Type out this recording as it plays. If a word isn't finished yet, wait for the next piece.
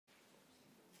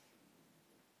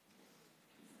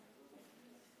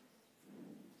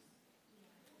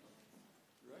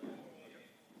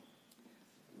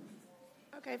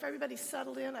Okay, if everybody's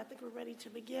settled in, I think we're ready to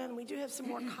begin. We do have some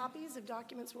more copies of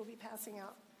documents we'll be passing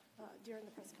out during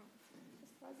the press conference.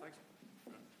 Mr. President?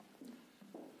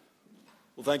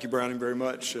 Well, thank you, Browning, very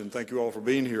much, and thank you all for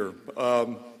being here.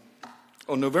 On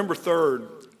November 3rd,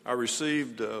 I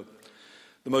received the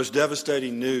most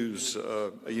devastating news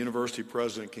a university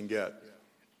president can get.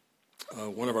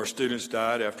 One of our students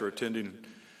died after attending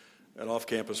an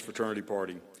off-campus fraternity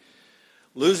party.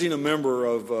 Losing a member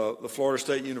of the Florida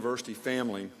State University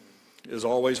family is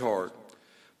always hard,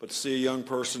 but to see a young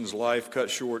person's life cut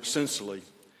short senselessly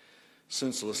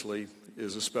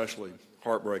is especially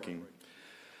heartbreaking.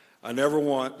 I never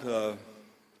want to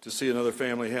see another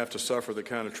family have to suffer the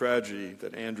kind of tragedy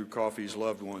that Andrew Coffey's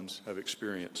loved ones have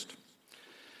experienced.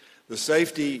 The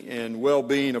safety and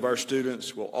well-being of our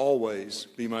students will always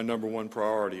be my number one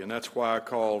priority, and that's why I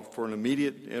called for an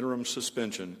immediate interim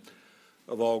suspension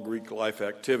of all Greek life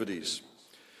activities.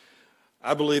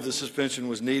 I believe the suspension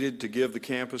was needed to give the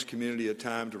campus community a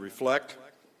time to reflect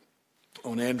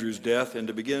on Andrew's death and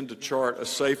to begin to chart a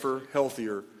safer,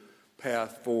 healthier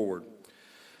path forward.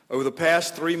 Over the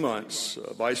past 3 months,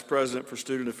 Vice President for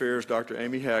Student Affairs, Dr.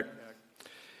 Amy Heck,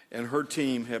 and her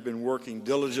team have been working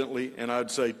diligently and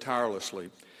I'd say tirelessly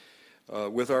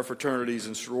with our fraternities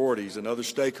and sororities and other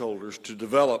stakeholders to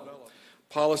develop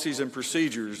policies and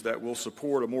procedures that will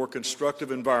support a more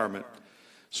constructive environment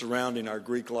surrounding our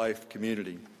Greek life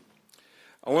community.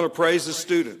 I want to praise the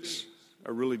students.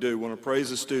 I really do want to praise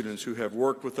the students who have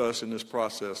worked with us in this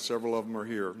process. Several of them are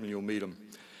here, and you'll meet them.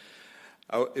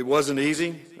 It wasn't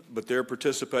easy, but their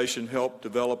participation helped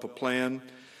develop a plan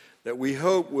that we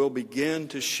hope will begin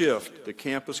to shift the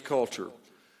campus culture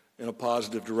in a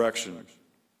positive direction.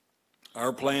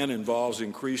 Our plan involves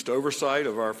increased oversight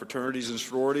of our fraternities and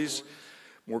sororities,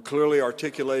 more clearly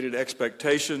articulated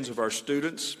expectations of our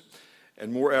students,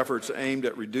 and more efforts aimed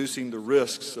at reducing the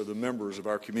risks of the members of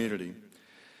our community.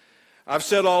 I've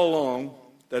said all along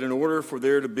that in order for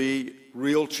there to be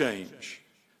real change,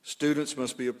 students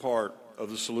must be a part of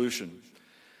the solution.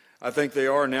 I think they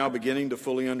are now beginning to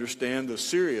fully understand the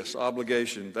serious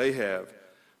obligation they have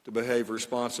to behave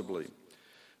responsibly.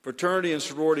 Fraternity and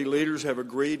sorority leaders have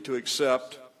agreed to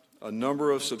accept a number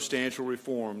of substantial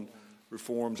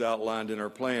reforms outlined in our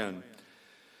plan.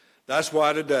 That's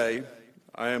why today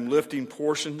I am lifting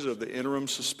portions of the interim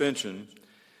suspension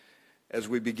as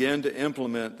we begin to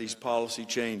implement these policy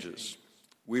changes.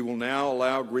 We will now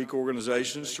allow Greek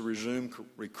organizations to resume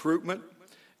recruitment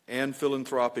and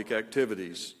philanthropic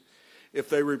activities. If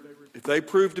they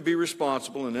prove to be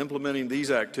responsible in implementing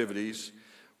these activities,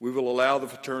 we will allow the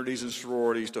fraternities and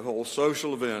sororities to hold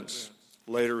social events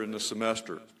later in the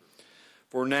semester.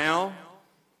 For now,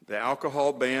 the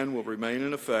alcohol ban will remain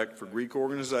in effect for Greek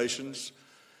organizations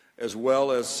as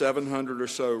well as 700 or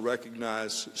so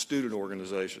recognized student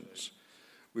organizations.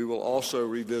 We will also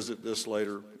revisit this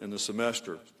later in the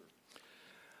semester.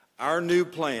 Our new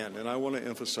plan, and I want to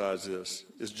emphasize this,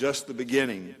 is just the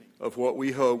beginning of what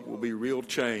we hope will be real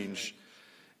change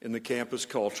in the campus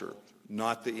culture,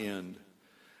 not the end.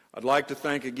 I'd like to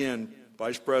thank again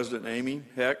Vice President Amy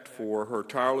Hecht for her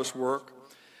tireless work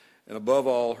and above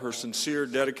all her sincere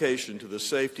dedication to the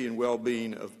safety and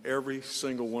well-being of every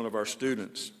single one of our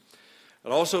students.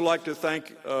 I'd also like to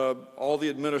thank all the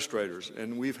administrators,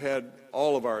 and we've had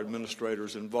all of our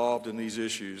administrators involved in these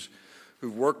issues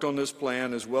who've worked on this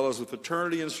plan, as well as the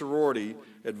fraternity and sorority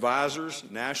advisors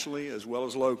nationally as well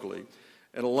as locally,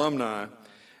 and alumni,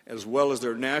 as well as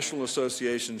their national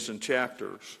associations and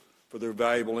chapters for their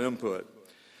valuable input.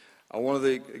 I want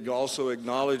to also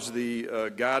acknowledge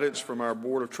the guidance from our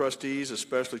Board of Trustees,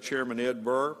 especially Chairman Ed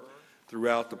Burr,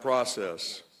 throughout the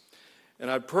process.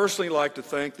 And I'd personally like to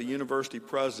thank the university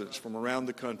presidents from around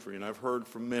the country, and I've heard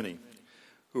from many,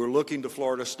 who are looking to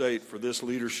Florida State for this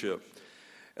leadership,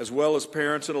 as well as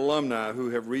parents and alumni who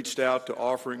have reached out to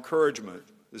offer encouragement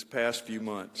this past few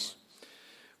months.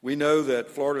 We know that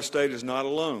Florida State is not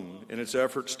alone in its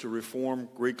efforts to reform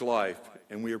Greek life,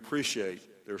 and we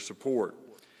appreciate their support.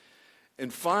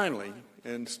 And finally,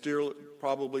 and still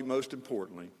probably most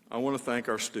importantly, I want to thank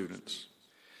our students.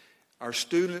 Our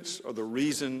students are the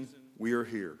reason we are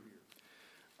here.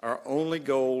 Our only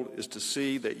goal is to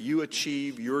see that you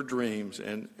achieve your dreams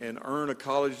and earn a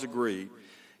college degree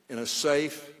in a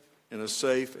safe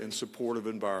and supportive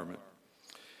environment.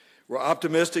 We're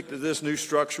optimistic that this new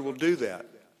structure will do that.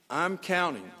 I'm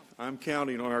counting on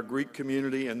our Greek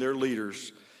community and their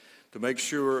leaders to make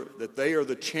sure that they are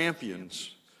the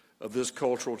champions of this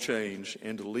cultural change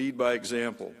and to lead by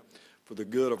example for the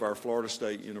good of our Florida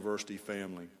State University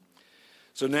family.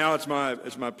 So now it's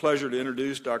my pleasure to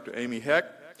introduce Dr. Amy Hecht,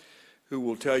 who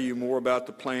will tell you more about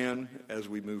the plan as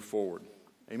we move forward.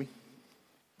 Amy?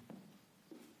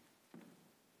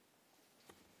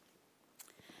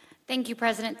 Thank you,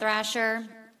 President Thrasher.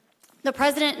 The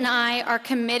President and I are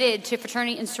committed to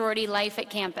fraternity and sorority life at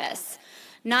campus.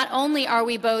 Not only are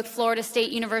we both Florida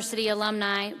State University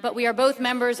alumni, but we are both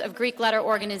members of Greek letter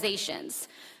organizations.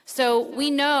 So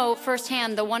we know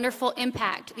firsthand the wonderful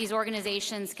impact these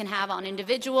organizations can have on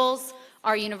individuals,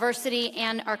 our university,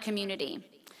 and our community.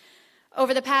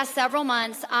 Over the past several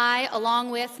months, I,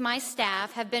 along with my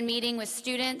staff, have been meeting with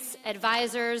students,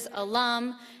 advisors,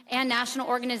 alum, and national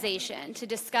organization to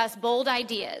discuss bold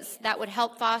ideas that would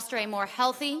help foster a more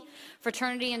healthy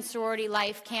fraternity and sorority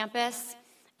life campus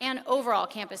and overall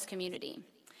campus community.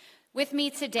 With me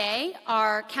today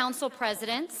are council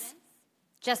presidents,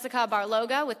 Jessica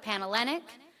Barloga with Panhellenic,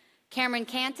 Cameron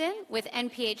Canton with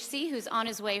NPHC, who's on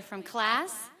his way from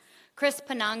class, Chris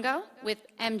Panango with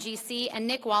MGC, and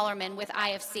Nick Wallerman with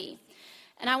IFC.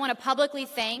 And I want to publicly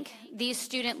thank these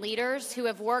student leaders who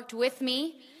have worked with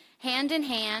me hand in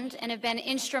hand and have been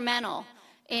instrumental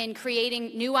in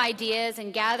creating new ideas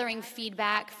and gathering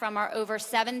feedback from our over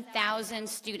 7,000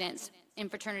 students in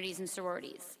fraternities and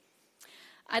sororities.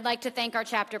 I'd like to thank our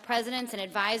chapter presidents and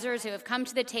advisors who have come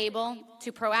to the table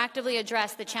to proactively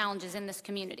address the challenges in this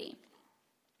community.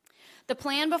 The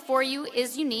plan before you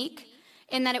is unique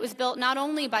in that it was built not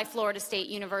only by Florida State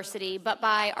University, but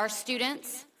by our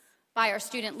students, by our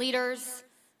student leaders,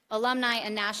 alumni,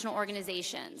 and national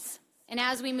organizations. And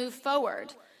as we move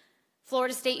forward,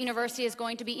 Florida State University is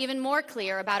going to be even more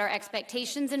clear about our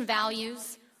expectations and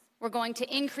values. We're going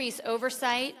to increase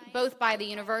oversight, both by the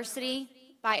university,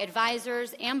 by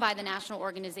advisors, and by the national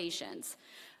organizations.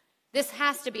 This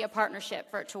has to be a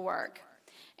partnership for it to work.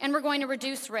 And we're going to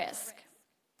reduce risk.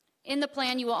 In the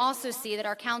plan, you will also see that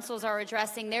our councils are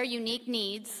addressing their unique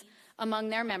needs among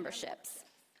their memberships.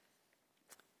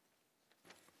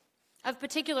 Of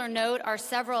particular note are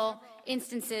several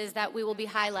instances that we will be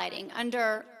highlighting.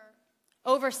 Under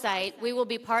oversight, we will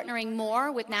be partnering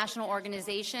more with national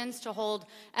organizations to hold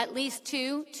at least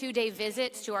two-day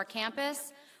visits to our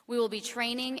campus. We will be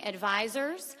training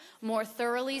advisors more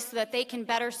thoroughly so that they can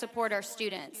better support our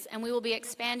students. And we will be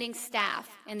expanding staff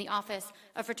in the Office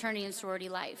of Fraternity and Sorority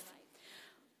Life.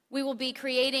 We will be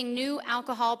creating new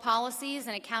alcohol policies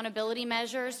and accountability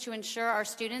measures to ensure our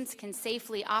students can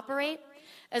safely operate,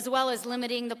 as well as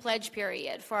limiting the pledge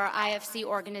period for our IFC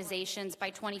organizations by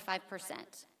 25%.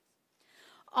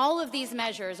 All of these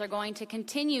measures are going to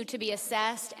continue to be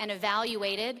assessed and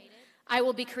evaluated. I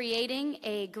will be creating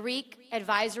a Greek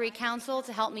advisory council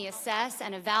to help me assess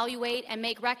and evaluate and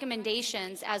make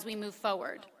recommendations as we move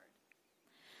forward.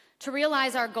 To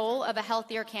realize our goal of a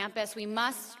healthier campus, we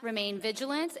must remain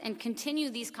vigilant and continue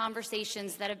these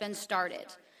conversations that have been started.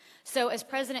 So as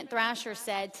President Thrasher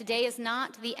said, today is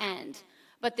not the end,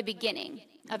 but the beginning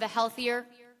of a healthier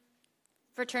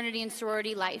fraternity and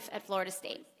sorority life at Florida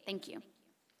State. Thank you.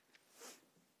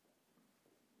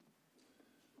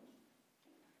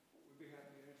 We'd be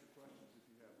happy to answer questions if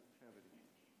you have any.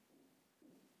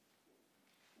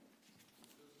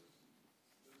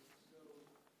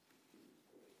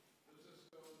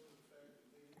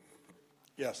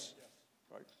 Yes.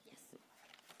 Right. Yes.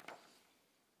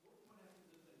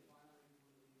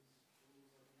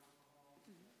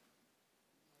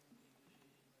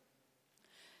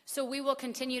 So we will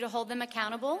continue to hold them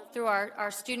accountable through our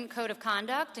student code of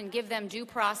conduct and give them due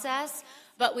process,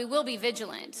 but we will be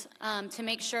vigilant to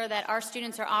make sure that our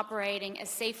students are operating as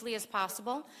safely as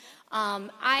possible.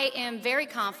 I am very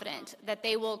confident that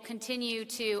they will continue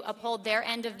to uphold their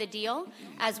end of the deal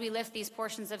as we lift these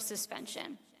portions of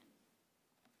suspension.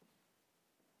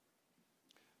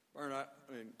 Byron,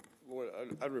 Lloyd,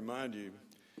 I'd remind you,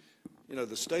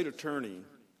 the state attorney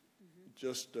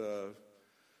just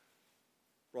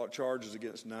brought charges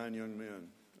against 9 young men.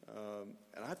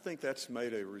 And I think that's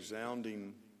made a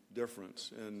resounding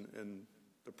difference in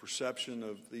the perception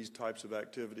of these types of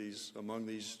activities among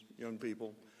these young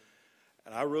people.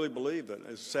 And I really believe that,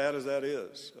 as sad as that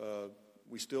is,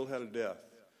 we still had a death.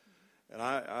 And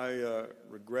I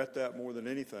regret that more than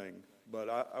anything. But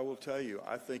I will tell you,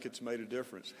 I think it's made a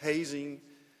difference. Hazing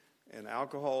and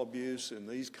alcohol abuse in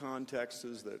these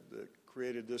contexts that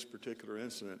created this particular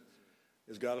incident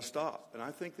has got to stop. And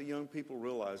I think the young people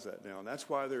realize that now. And that's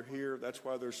why they're here. That's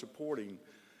why they're supporting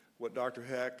what Dr.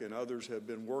 Heck and others have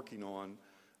been working on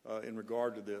in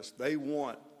regard to this. They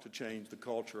want to change the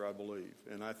culture, I believe.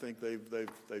 And I think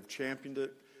they've championed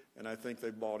it, and I think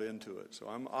they've bought into it. So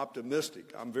I'm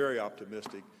optimistic. I'm very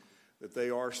optimistic that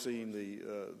they are seeing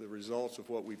the results of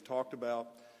what we've talked about,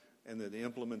 and that the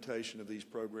implementation of these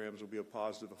programs will be a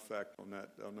positive effect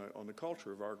on the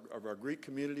culture of our Greek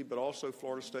community, but also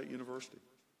Florida State University.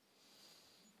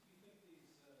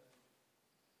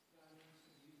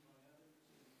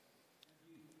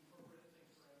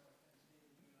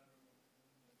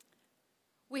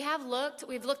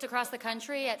 We've looked across the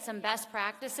country at some best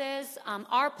practices.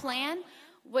 Our plan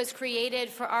was created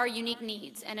for our unique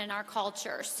needs and in our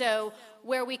culture. So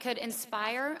where we could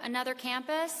inspire another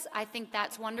campus, I think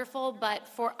that's wonderful. But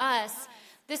for us,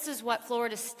 this is what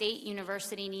Florida State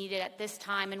University needed at this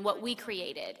time and what we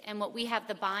created and what we have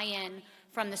the buy-in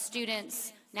from the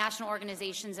students, national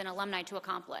organizations, and alumni to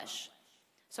accomplish.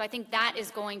 So I think that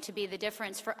is going to be the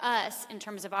difference for us in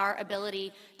terms of our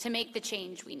ability to make the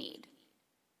change we need.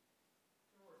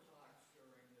 There were talks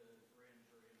during the grand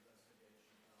jury investigation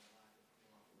about lack of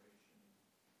cooperation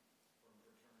from fraternities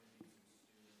and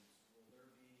students. Will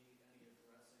there be any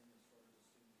addressing as far as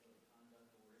the student code of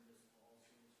conduct or in this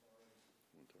policy as far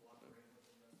as cooperating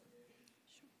with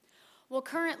investigations? Well,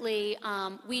 currently,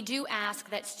 we do ask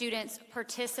that students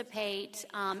participate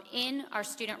in our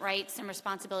student rights and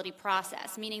responsibility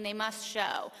process, meaning they must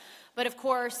show. But of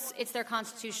course, it's their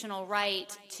constitutional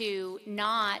right to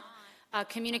not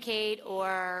communicate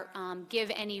or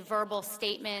give any verbal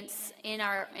statements in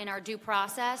our due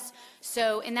process.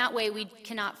 So in that way, we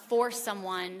cannot force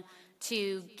someone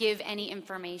to give any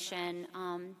information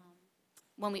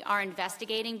when we are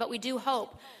investigating, but we do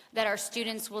hope that our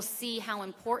students will see how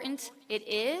important it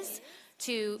is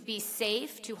to be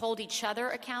safe, to hold each other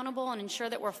accountable, and ensure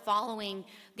that we're following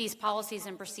these policies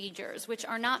and procedures, which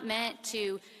are not meant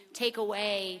to take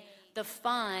away the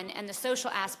fun and the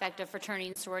social aspect of fraternity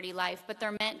and sorority life, but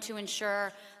they're meant to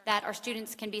ensure that our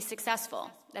students can be successful,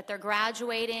 that they're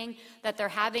graduating, that they're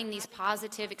having these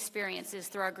positive experiences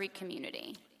through our Greek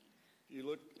community. If you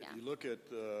look at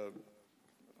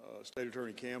State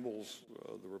Attorney Campbell's,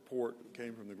 the report that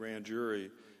came from the grand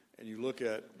jury, and you look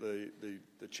at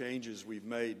the changes we've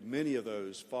made, many of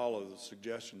those follow the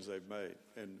suggestions they've made.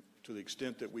 And to the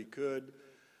extent that we could,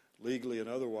 legally and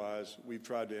otherwise, we've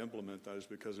tried to implement those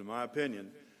because, in my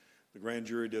opinion, the grand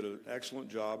jury did an excellent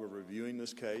job of reviewing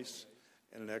this case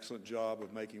and an excellent job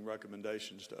of making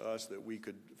recommendations to us that we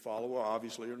could follow,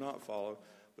 obviously, or not follow,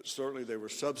 but certainly they were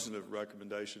substantive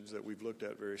recommendations that we've looked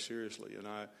at very seriously. And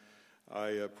I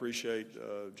appreciate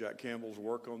Jack Campbell's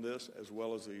work on this, as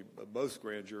well as both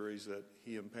grand juries that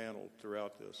he impaneled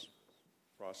throughout this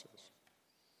process.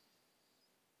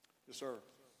 Yes, sir.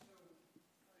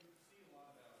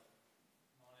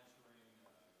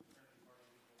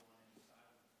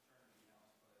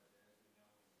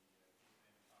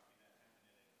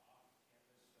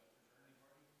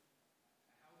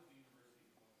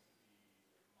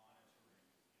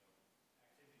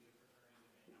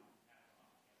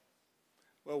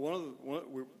 Well,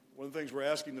 one of the things we're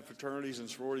asking the fraternities and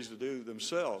sororities to do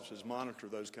themselves is monitor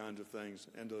those kinds of things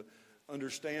and to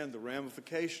understand the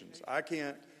ramifications. I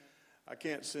can't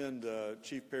send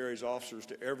Chief Perry's officers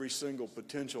to every single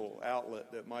potential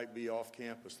outlet that might be off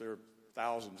campus. There are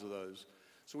thousands of those.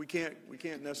 So we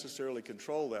can't necessarily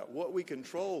control that. What we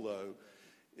control, though,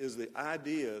 is the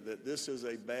idea that this is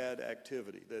a bad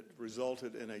activity that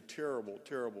resulted in a terrible,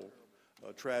 terrible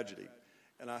tragedy.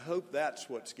 And I hope that's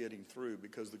what's getting through,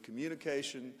 because the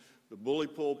communication, the bully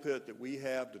pulpit that we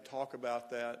have to talk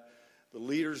about that, the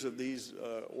leaders of these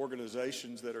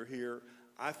organizations that are here,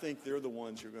 I think they're the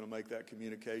ones who are going to make that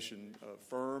communication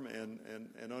firm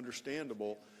and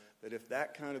understandable, that if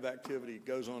that kind of activity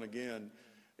goes on again,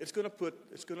 it's going to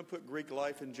put Greek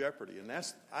life in jeopardy. And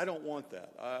I don't want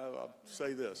that. I'll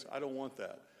say this, I don't want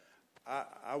that.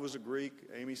 I was a Greek.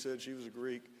 Amy said she was a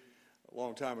Greek a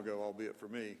long time ago, albeit for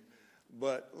me.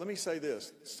 But let me say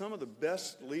this, some of the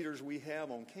best leaders we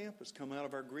have on campus come out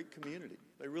of our Greek community.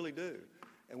 They really do.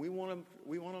 And we want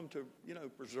them to,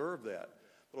 preserve that.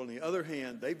 But on the other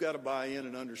hand, they've got to buy in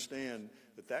and understand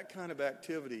that that kind of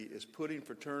activity is putting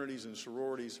fraternities and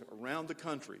sororities around the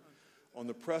country on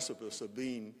the precipice of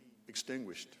being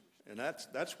extinguished. And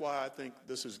that's why I think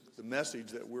this is the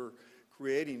message that we're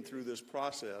creating through this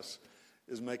process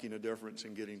is making a difference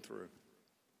in getting through.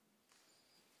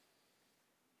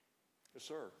 Yes,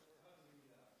 sir.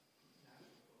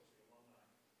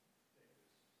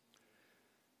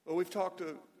 Well, we've talked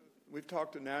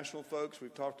to national folks.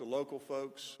 We've talked to local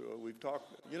folks. We've talked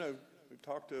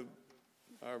to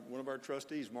one of our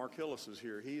trustees. Mark Hillis is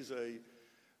here. He's a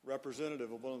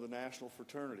representative of one of the national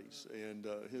fraternities, and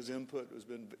his input has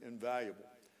been invaluable.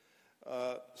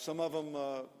 Some of them,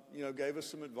 gave us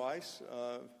some advice,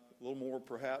 a little more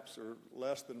perhaps or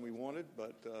less than we wanted,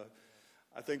 but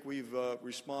I think we've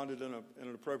responded in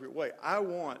an appropriate way. I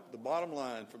want, the bottom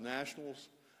line from nationals,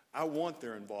 I want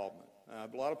their involvement.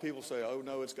 A lot of people say, oh,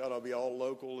 no, it's got to be all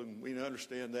local, and we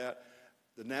understand that.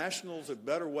 The nationals had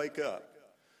better wake up.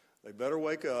 They better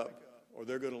wake up, or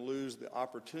they're going to lose the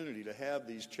opportunity to have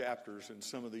these chapters in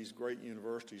some of these great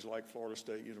universities like Florida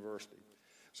State University.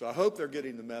 So I hope they're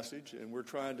getting the message, and we're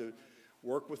trying to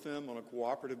work with them on a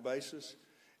cooperative basis.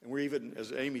 And we're even,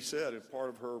 as Amy said, as part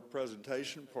of her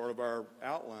presentation, part of our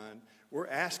outline, we're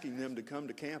asking them to come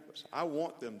to campus. I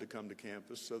want them to come to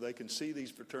campus so they can see these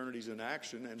fraternities in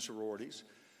action and sororities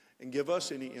and give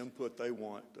us any input they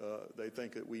want, they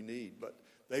think that we need. But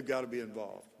they've got to be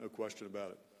involved, no question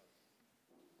about it.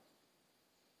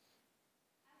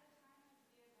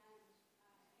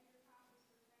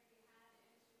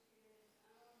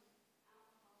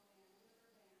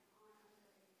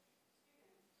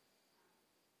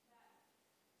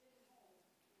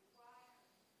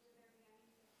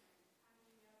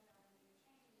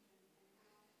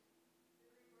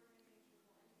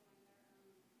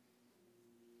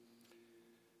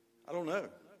 I don't know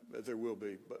that there will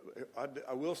be, but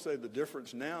I will say the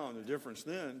difference now and the difference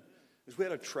then is we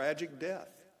had a tragic death.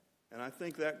 And I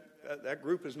think that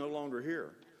group is no longer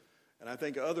here. And I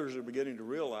think others are beginning to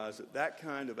realize that that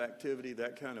kind of activity,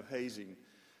 that kind of hazing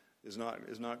is not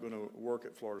going to work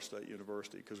at Florida State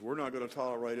University, because we're not going to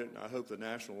tolerate it, and I hope the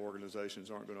national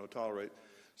organizations aren't going to tolerate it.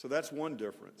 So that's one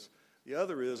difference. The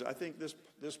other is, I think this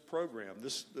program,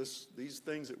 these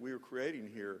things that we are creating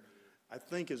here, I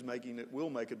think will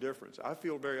make a difference. I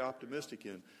feel very optimistic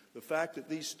in the fact that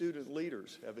these student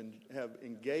leaders have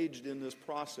engaged in this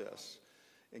process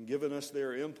and given us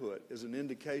their input is an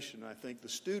indication. I think the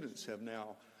students have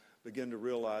now begun to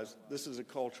realize this is a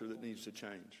culture that needs to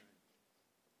change.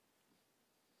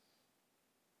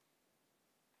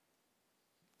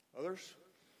 Others?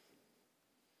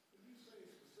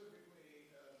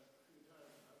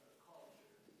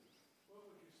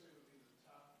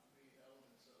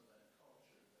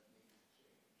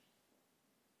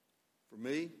 For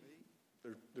me,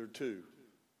 there are two,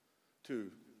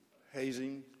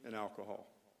 hazing and alcohol.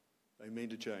 They need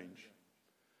to change.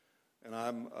 And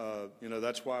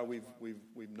that's why we've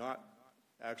not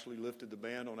actually lifted the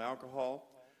ban on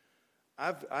alcohol.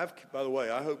 By the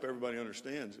way, I hope everybody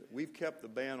understands it. We've kept the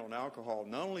ban on alcohol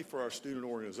not only for our student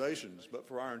organizations, but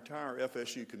for our entire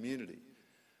FSU community.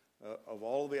 Of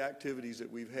all of the activities that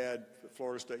we've had at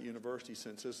Florida State University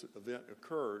since this event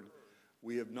occurred,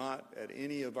 we have not, at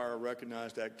any of our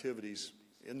recognized activities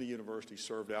in the university,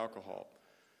 served alcohol.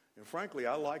 And frankly,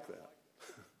 I like that.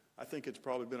 I think it's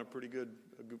probably been a pretty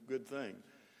good thing.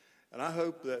 And I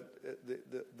hope that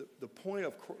the point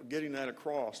of getting that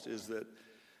across is that,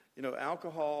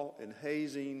 alcohol and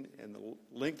hazing and the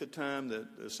length of time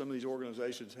that some of these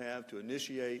organizations have to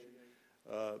initiate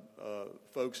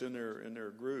folks in their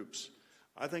groups,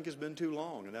 I think has been too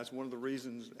long. And that's one of the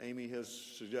reasons Amy has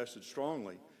suggested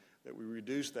strongly that we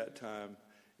reduce that time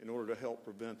in order to help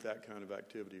prevent that kind of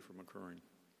activity from occurring.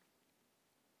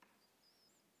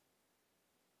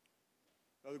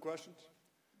 Other questions?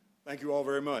 Thank you all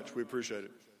very much. We appreciate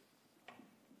it.